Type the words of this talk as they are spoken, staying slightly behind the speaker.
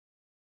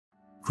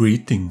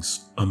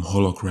Greetings, I'm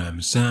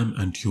Hologram Sam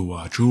and you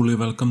are truly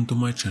welcome to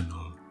my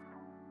channel.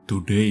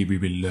 Today we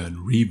will learn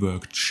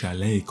Reworked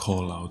Chalet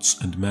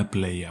callouts and map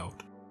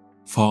layout.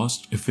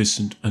 Fast,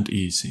 efficient and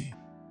easy.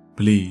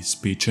 Please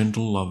be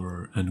gentle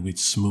lover and with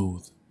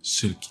smooth,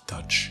 silky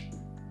touch.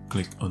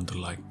 Click on the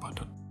like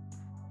button.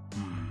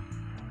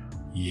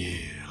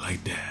 Yeah,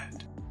 like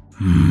that.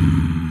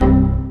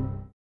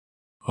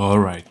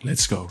 Alright,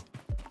 let's go.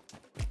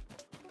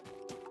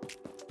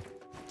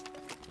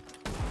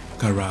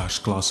 Garage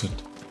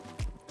closet.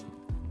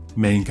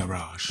 Main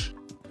garage.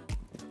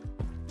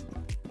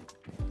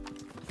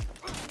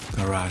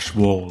 Garage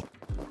wall.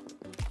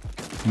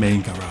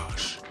 Main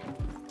garage.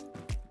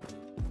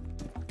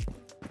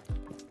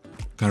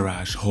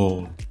 Garage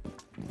hall.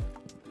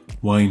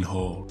 Wine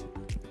hall.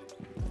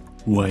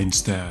 Wine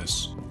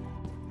stairs.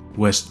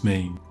 West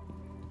main.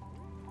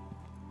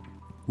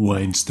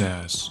 Wine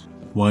stairs.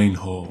 Wine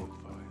hall.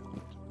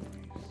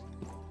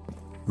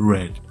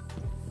 Red.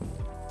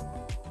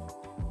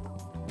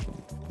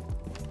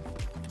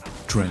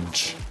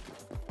 Trench.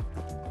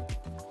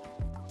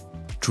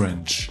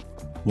 Trench.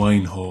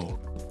 Wine hall.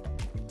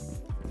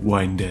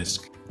 Wine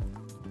desk.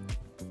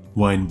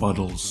 Wine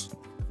bottles.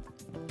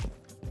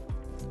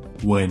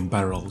 Wine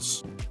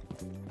barrels.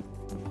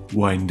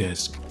 Wine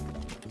desk.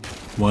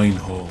 Wine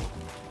hall.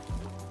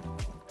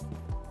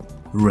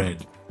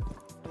 Red.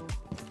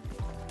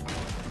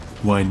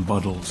 Wine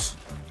bottles.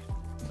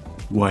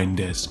 Wine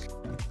desk.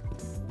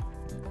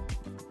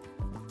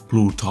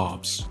 Blue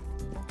tops.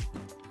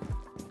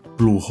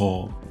 Blue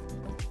hall.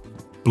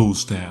 Blue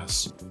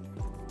stairs.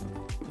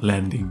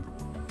 Landing.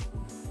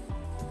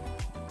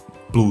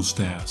 Blue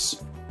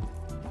stairs.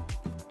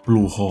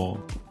 Blue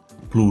hall.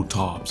 Blue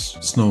tops.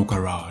 Snow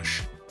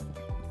garage.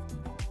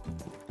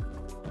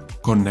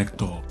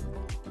 Connector.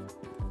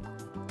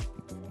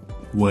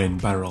 Wine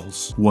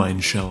barrels. Wine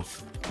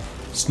shelf.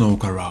 Snow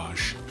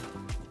garage.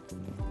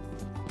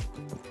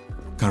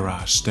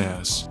 Garage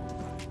stairs.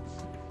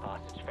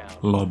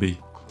 Lobby.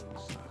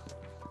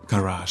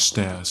 Garage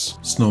stairs.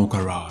 Snow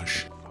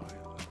garage.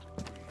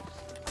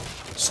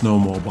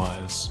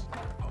 Snowmobiles.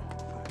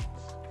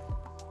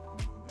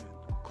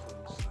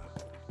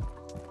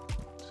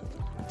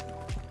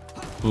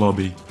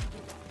 Lobby.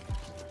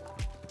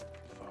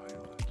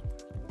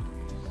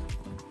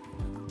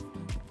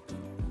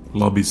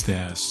 Lobby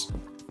stairs.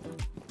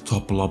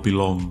 Top lobby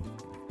long.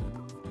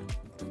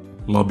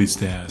 Lobby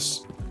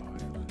stairs.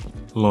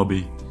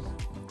 Lobby.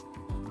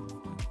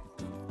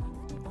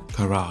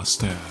 Garage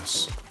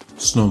stairs.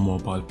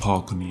 Snowmobile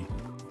balcony.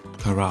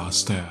 Garage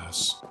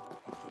stairs.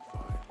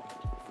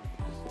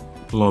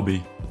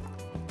 Lobby.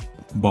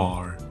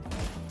 Bar.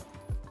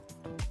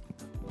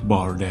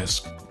 Bar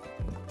desk.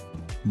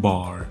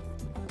 Bar.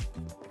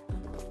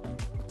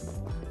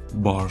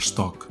 Bar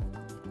stock.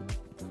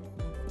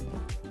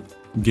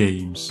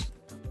 Games.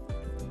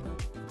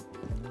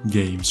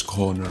 Games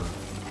corner.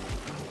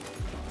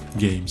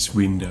 Games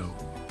window.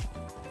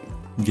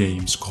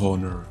 Games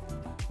corner.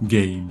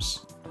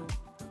 Games.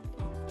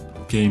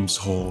 Games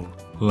hall.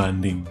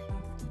 Landing.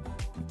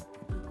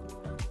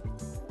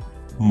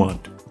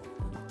 Mud.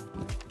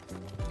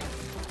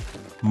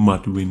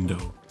 Mud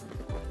window.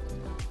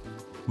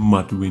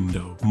 Mud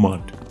window.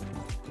 Mud.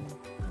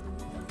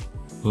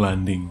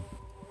 Landing.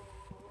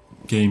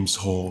 Games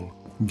hall.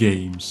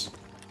 Games.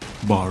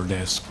 Bar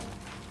desk.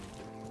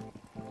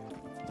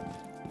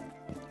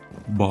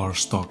 Bar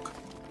stock.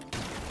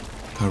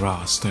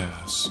 Garage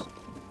stairs.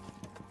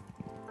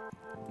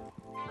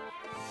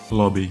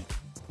 Lobby.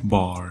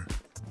 Bar.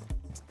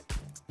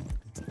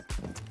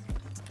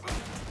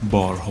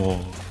 Bar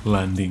hall.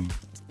 Landing.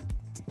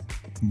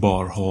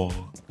 Bar hall.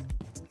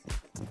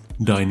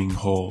 Dining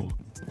hall.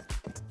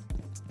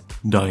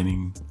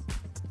 Dining.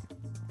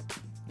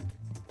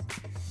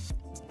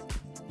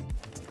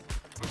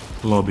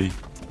 Lobby.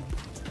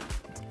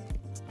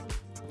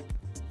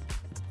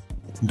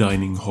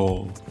 Dining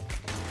hall.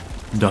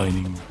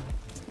 Dining.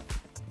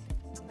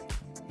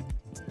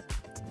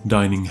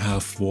 Dining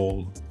half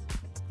wall.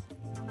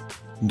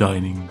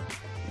 Dining.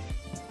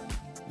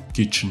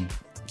 Kitchen.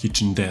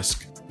 Kitchen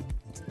desk.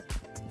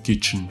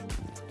 Kitchen.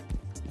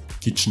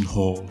 Kitchen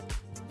hall.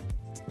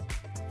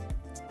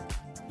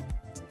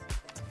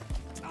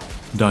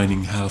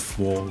 Dining half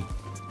wall.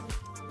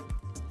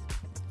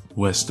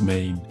 West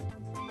main.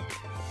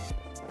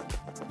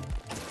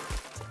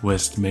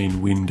 West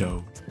main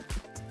window.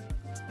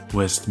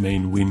 West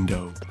main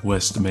window.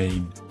 West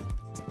main.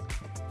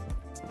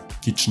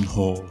 Kitchen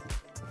hall.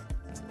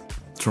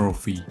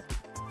 Trophy.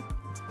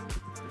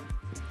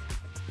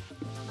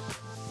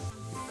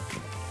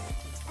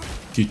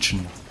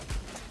 Kitchen.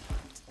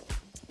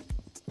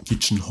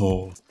 Kitchen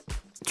hall.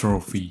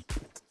 Trophy.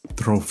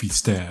 Trophy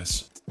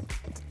stairs.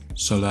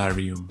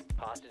 Solarium.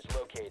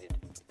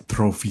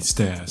 Trophy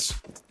stairs.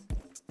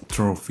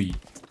 Trophy.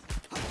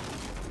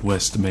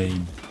 West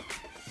main.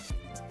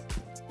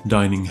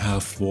 Dining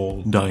half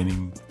wall.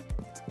 Dining.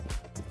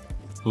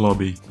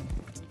 Lobby.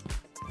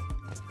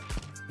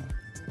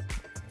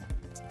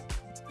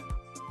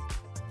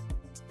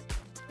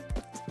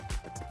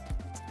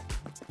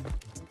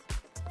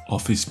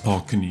 Office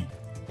balcony.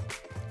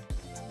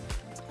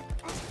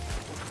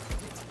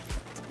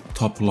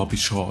 Top lobby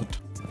short.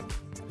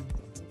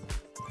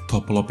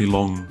 Top lobby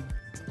long.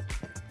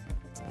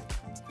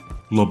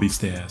 Lobby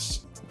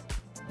stairs.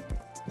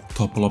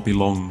 Top lobby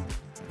long.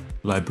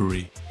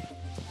 Library.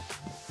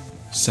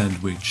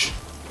 Sandwich.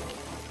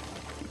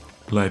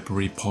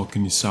 Library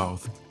balcony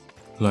south.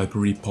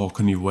 Library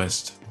balcony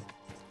west.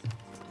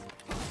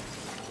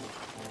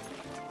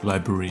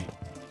 Library.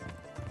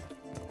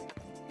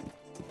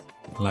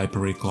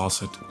 Library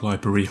closet.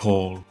 Library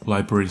hall.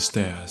 Library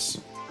stairs.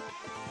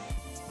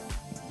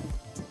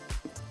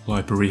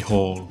 Library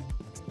hall.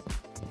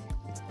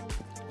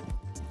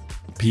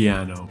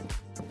 Piano.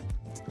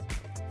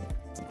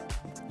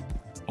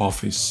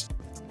 Office.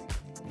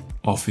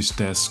 Office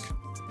desk.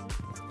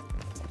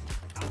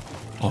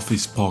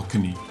 Office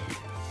balcony.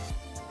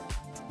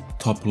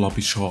 Top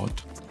lobby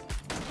short.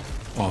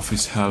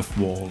 Office half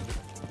wall.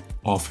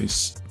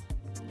 Office.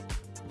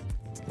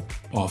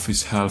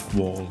 Office half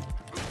wall.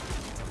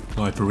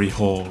 Library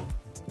hall.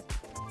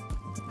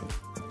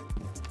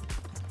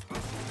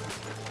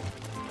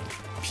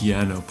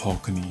 Piano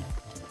balcony.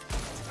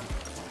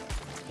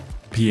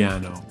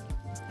 Piano.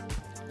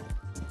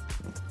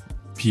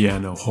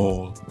 Piano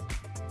hall.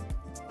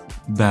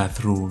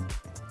 Bathroom.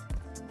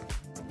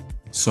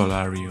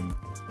 Solarium.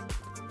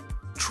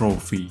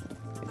 Trophy.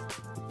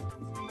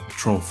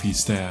 Trophy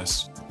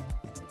stairs.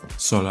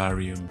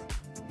 Solarium.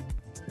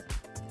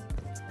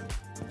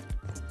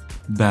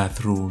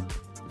 Bathroom.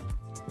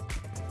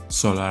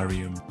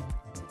 Solarium.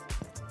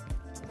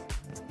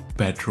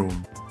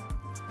 Bedroom.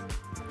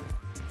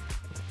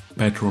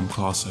 Bedroom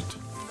closet.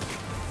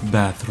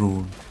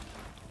 Bathroom.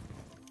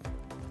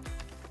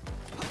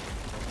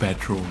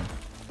 Bedroom.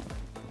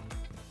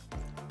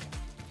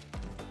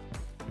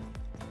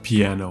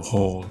 Piano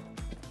hall.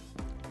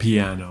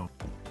 Piano.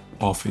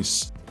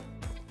 Office.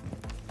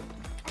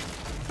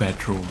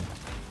 Bedroom.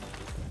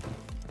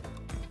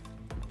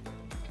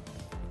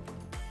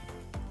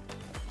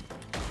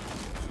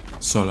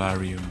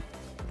 Solarium.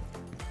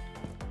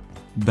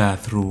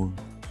 Bathroom.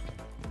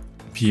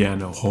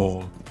 Piano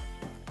hall.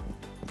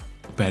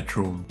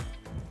 Bedroom.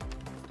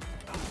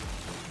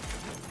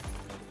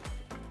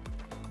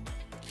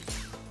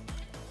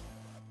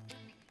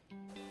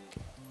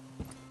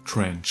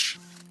 Trench.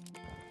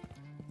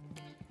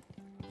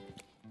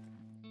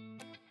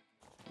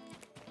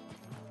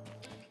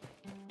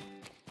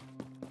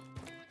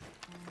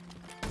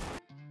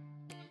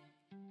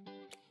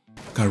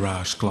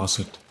 Garage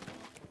closet.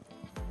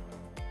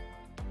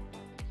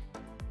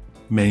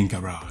 Main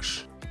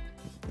garage.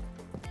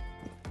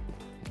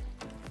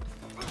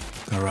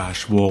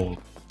 Garage wall.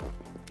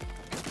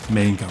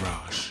 Main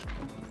garage.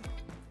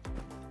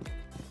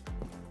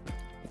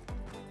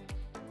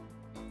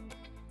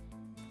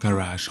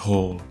 Garage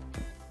hall.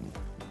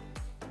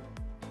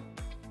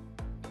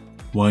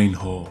 Wine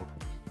hall.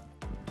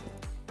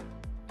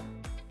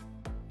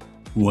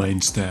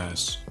 Wine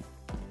stairs.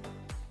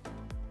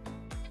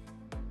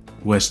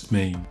 West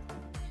main.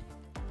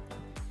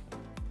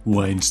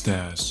 Wine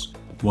stairs.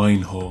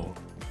 Wine hall.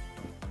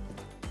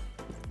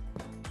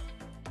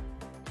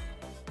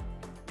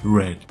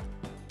 Red.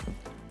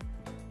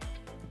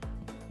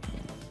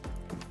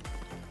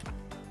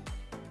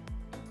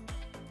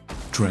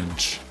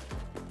 Trench.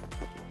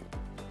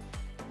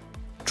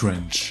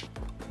 Trench.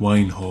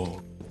 Wine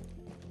hall.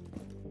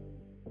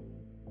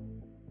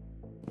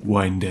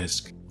 Wine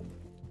desk.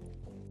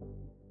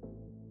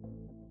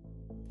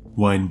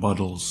 Wine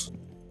bottles.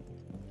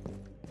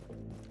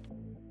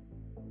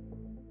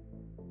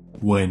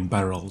 Wine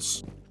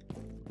barrels.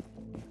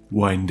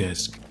 Wine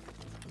desk.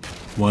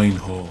 Wine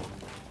hall.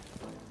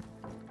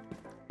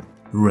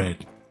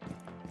 Red.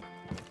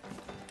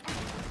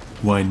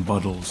 Wine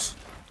bottles.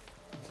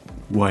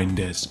 Wine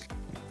desk.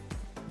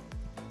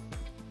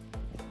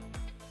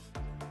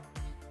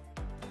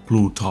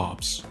 Blue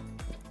tops.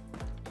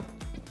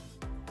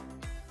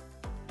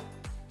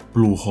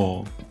 Blue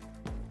hall.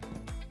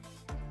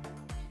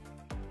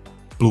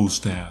 Blue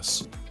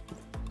stairs.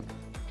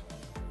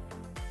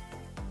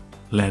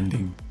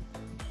 Landing.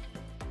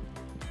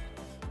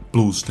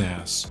 Blue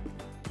stairs.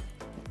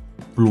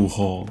 Blue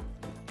hall.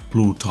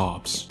 Blue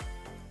tops.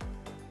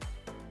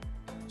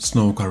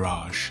 Snow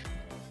garage.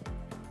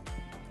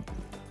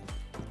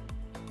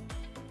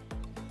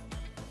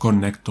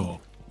 Connector.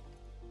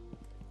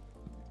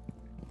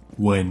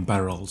 Wine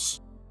barrels.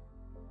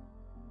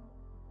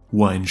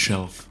 Wine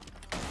shelf.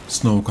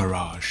 Snow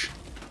garage.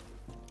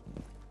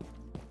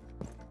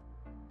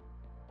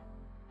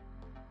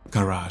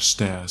 Garage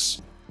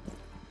stairs.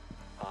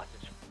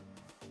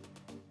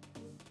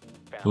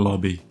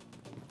 Lobby.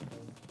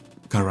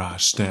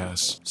 Garage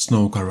stairs.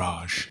 Snow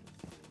garage.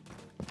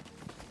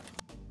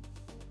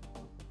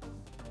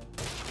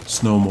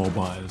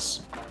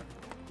 Snowmobiles.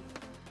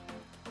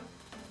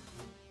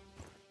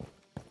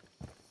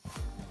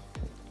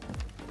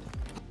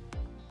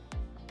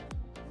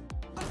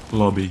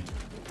 Lobby.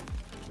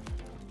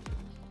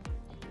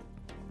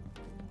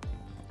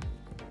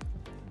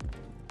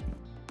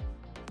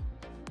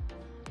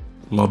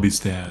 Lobby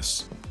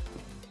stairs.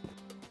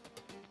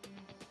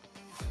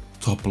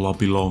 top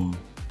lobby long,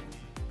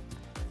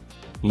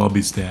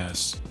 lobby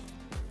stairs,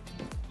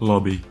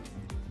 lobby,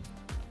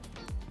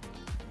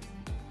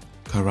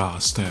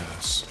 garage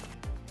stairs,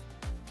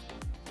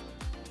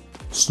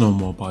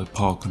 snowmobile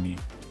balcony,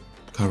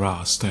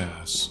 garage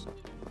stairs,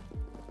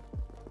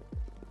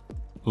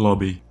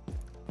 lobby,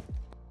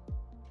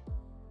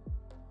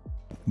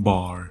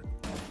 bar,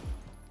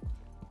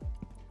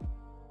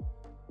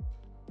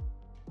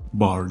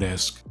 bar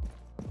desk,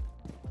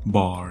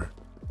 bar,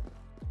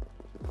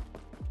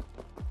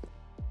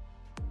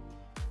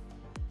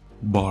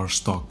 bar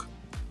stock,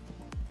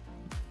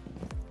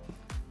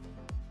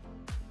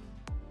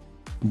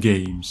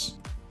 games,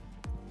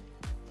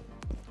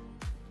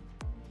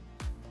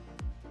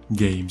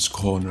 games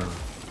corner,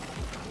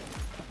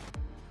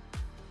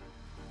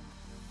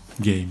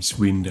 games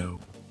window,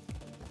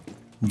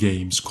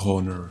 games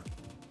corner,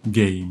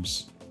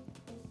 games,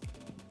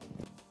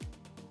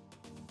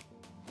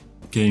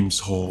 games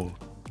hall,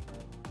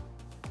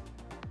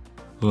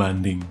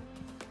 landing,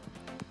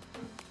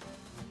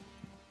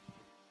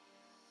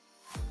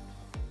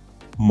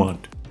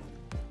 mud,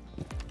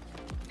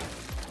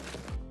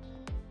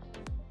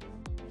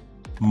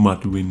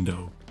 mud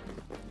window,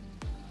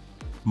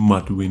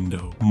 mud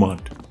window,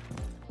 mud,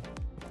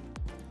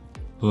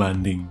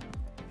 landing,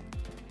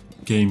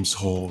 games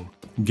hall,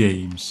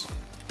 games,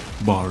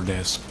 bar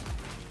desk,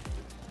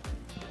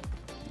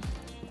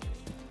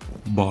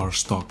 bar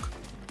stock,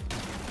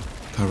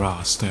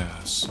 garage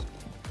stairs,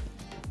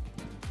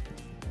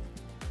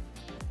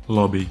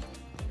 lobby,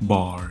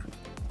 bar,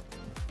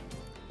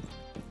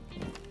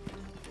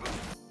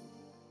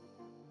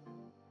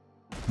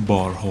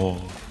 bar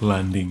hall,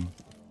 landing,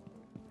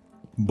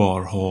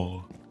 bar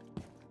hall,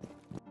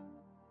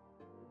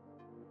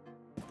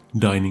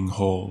 dining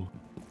hall,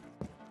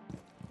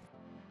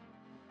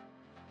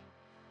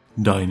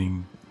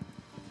 dining,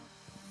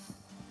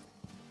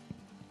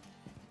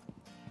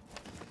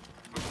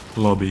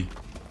 lobby,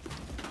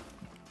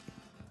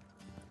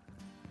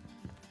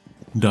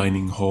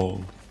 dining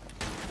hall,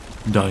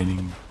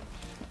 dining,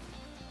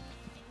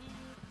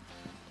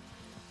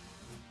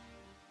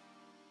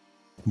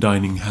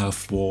 dining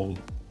half wall,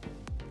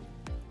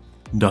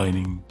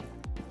 dining,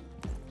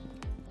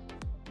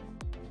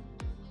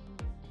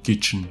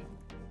 kitchen,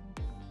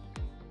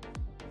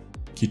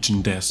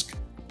 kitchen desk,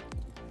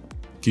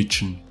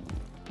 kitchen,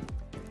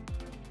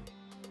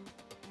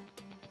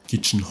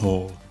 kitchen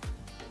hall,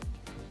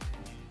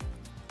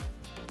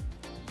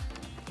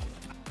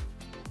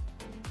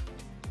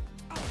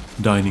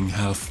 dining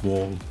half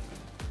wall,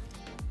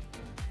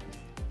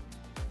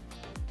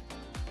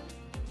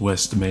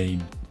 west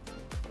main,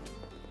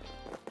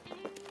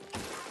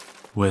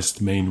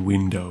 west main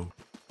window,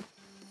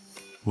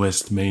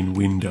 west main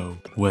window,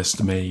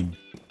 west main,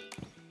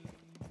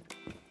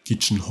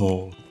 kitchen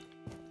hall,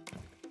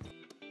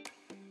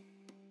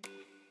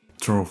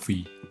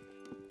 trophy,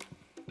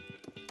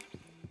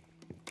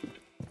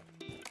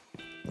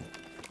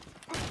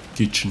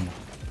 kitchen,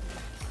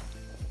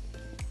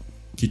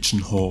 kitchen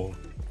hall,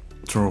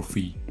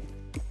 trophy,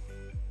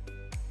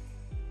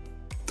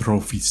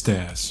 trophy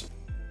stairs,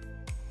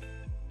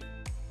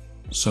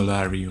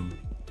 solarium,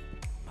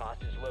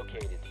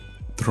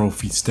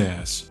 trophy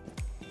stairs,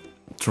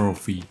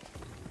 trophy,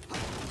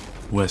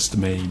 west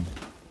main,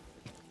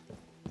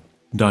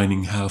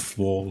 dining half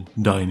wall,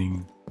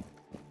 dining,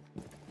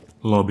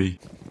 lobby,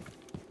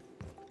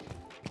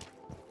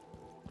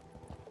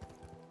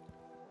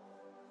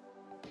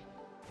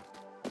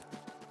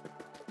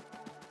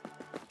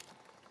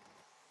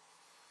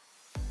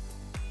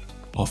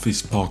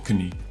 office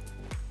balcony,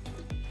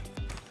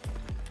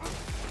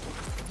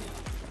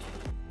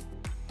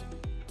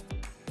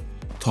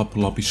 top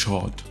lobby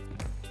short,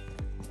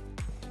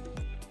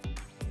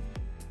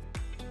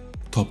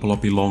 top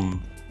lobby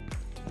long,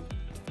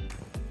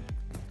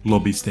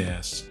 lobby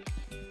stairs,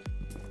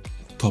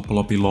 top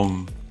lobby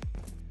long,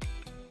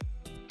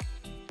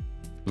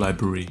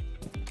 library,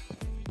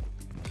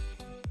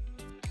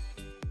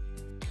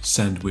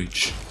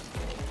 sandwich,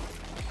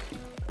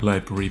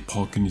 library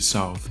balcony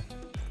south,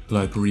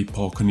 library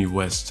balcony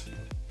west,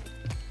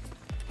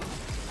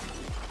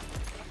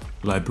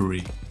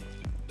 library,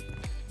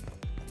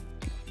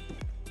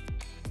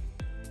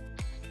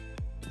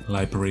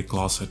 library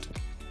closet,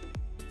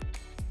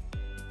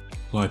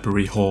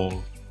 library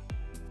hall,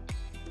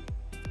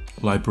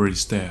 library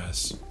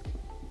stairs,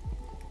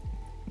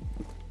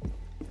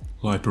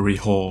 library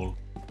hall,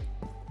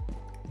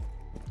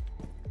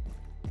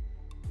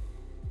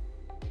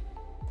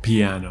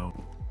 piano,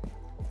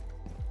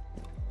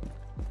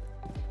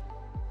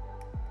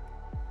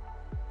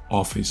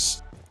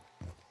 office,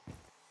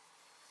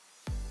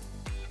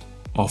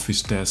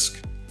 office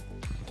desk,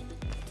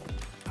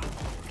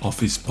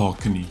 office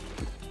balcony,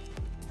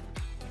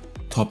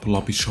 top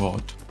lobby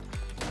short,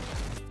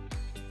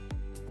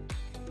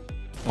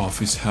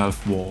 office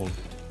half wall,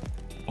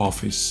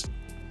 office,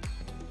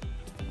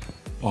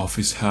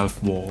 office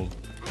half wall,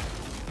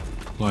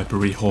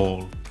 library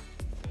hall,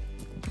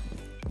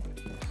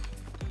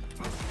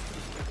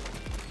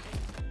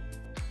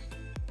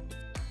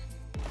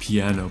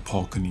 piano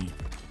balcony,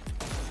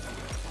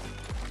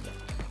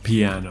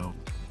 piano,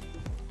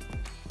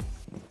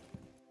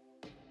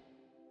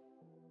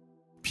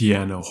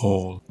 piano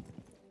hall,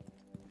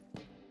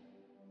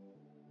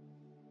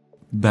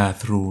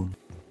 bathroom,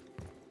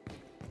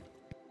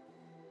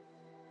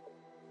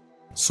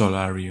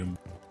 solarium,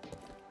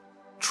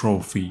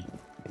 trophy,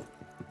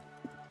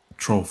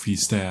 trophy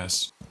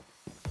stairs,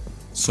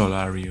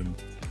 solarium,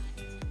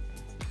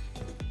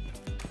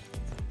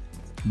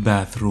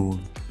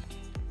 bathroom,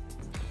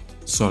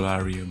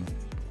 solarium,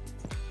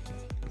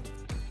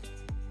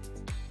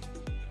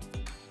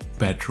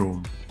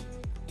 bedroom,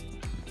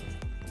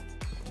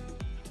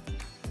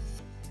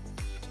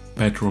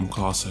 bedroom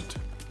closet,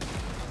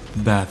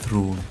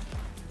 bathroom,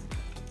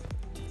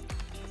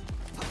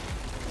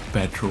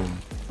 bedroom,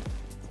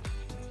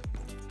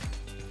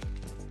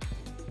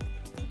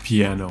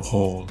 piano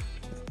hall,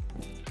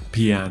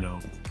 piano,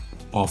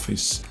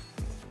 office,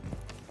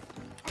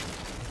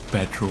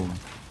 bedroom,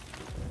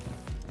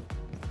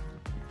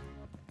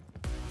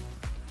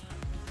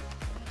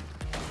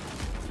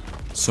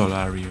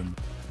 solarium.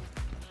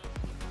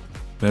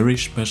 Very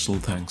special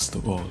thanks to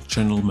all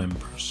channel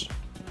members.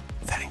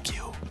 Thank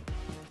you.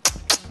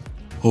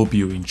 Hope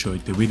you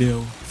enjoyed the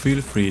video.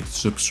 Feel free to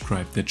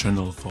subscribe the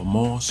channel for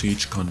more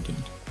Siege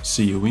content.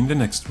 See you in the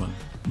next one.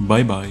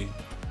 Bye bye.